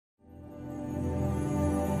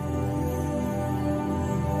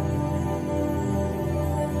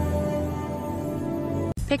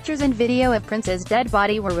Pictures and video of Prince's dead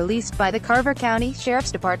body were released by the Carver County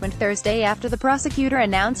Sheriff's Department Thursday after the prosecutor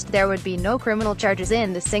announced there would be no criminal charges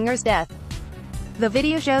in the singer's death. The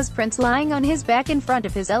video shows Prince lying on his back in front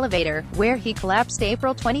of his elevator, where he collapsed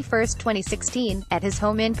April 21, 2016, at his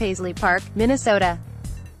home in Paisley Park, Minnesota.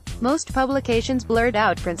 Most publications blurred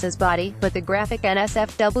out Prince's body, but the graphic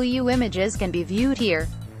NSFW images can be viewed here.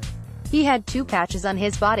 He had 2 patches on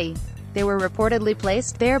his body. They were reportedly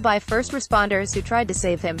placed there by first responders who tried to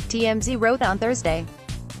save him, TMZ wrote on Thursday.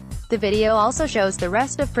 The video also shows the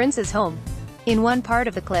rest of Prince's home. In one part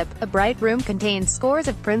of the clip, a bright room contains scores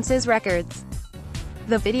of Prince's records.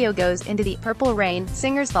 The video goes into the Purple Rain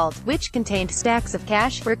singer's vault, which contained stacks of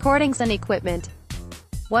cash, recordings and equipment.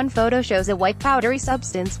 One photo shows a white powdery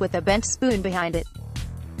substance with a bent spoon behind it.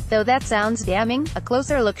 Though that sounds damning, a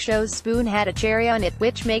closer look shows spoon had a cherry on it,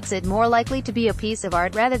 which makes it more likely to be a piece of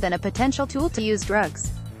art rather than a potential tool to use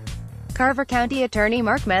drugs. Carver County Attorney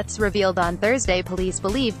Mark Metz revealed on Thursday police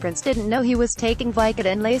believe Prince didn't know he was taking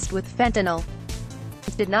Vicodin laced with fentanyl.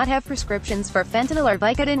 Prince did not have prescriptions for fentanyl or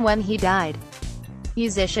Vicodin when he died.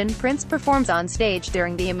 Musician Prince performs on stage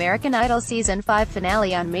during the American Idol Season 5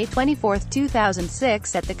 finale on May 24,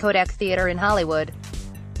 2006 at the Kodak Theater in Hollywood.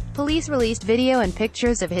 Police released video and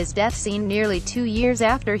pictures of his death scene nearly 2 years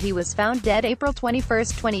after he was found dead April 21,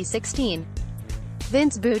 2016.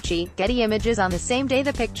 Vince Bucci, Getty Images. On the same day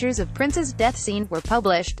the pictures of Prince's death scene were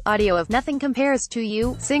published, audio of "Nothing Compares to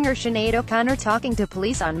You" singer Sinead O'Connor talking to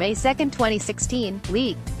police on May 2, 2016,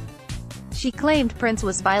 leaked. She claimed Prince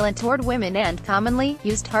was violent toward women and commonly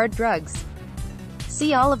used hard drugs.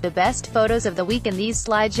 See all of the best photos of the week in these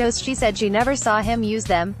slideshows. She said she never saw him use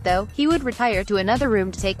them, though. He would retire to another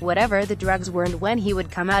room to take whatever the drugs were, and when he would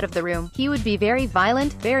come out of the room, he would be very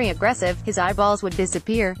violent, very aggressive. His eyeballs would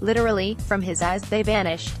disappear, literally, from his eyes, they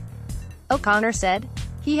vanished. O'Connor said.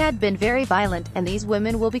 He had been very violent, and these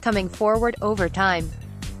women will be coming forward over time.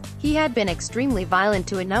 He had been extremely violent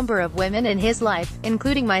to a number of women in his life,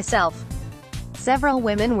 including myself. Several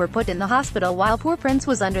women were put in the hospital while poor Prince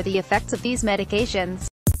was under the effects of these medications.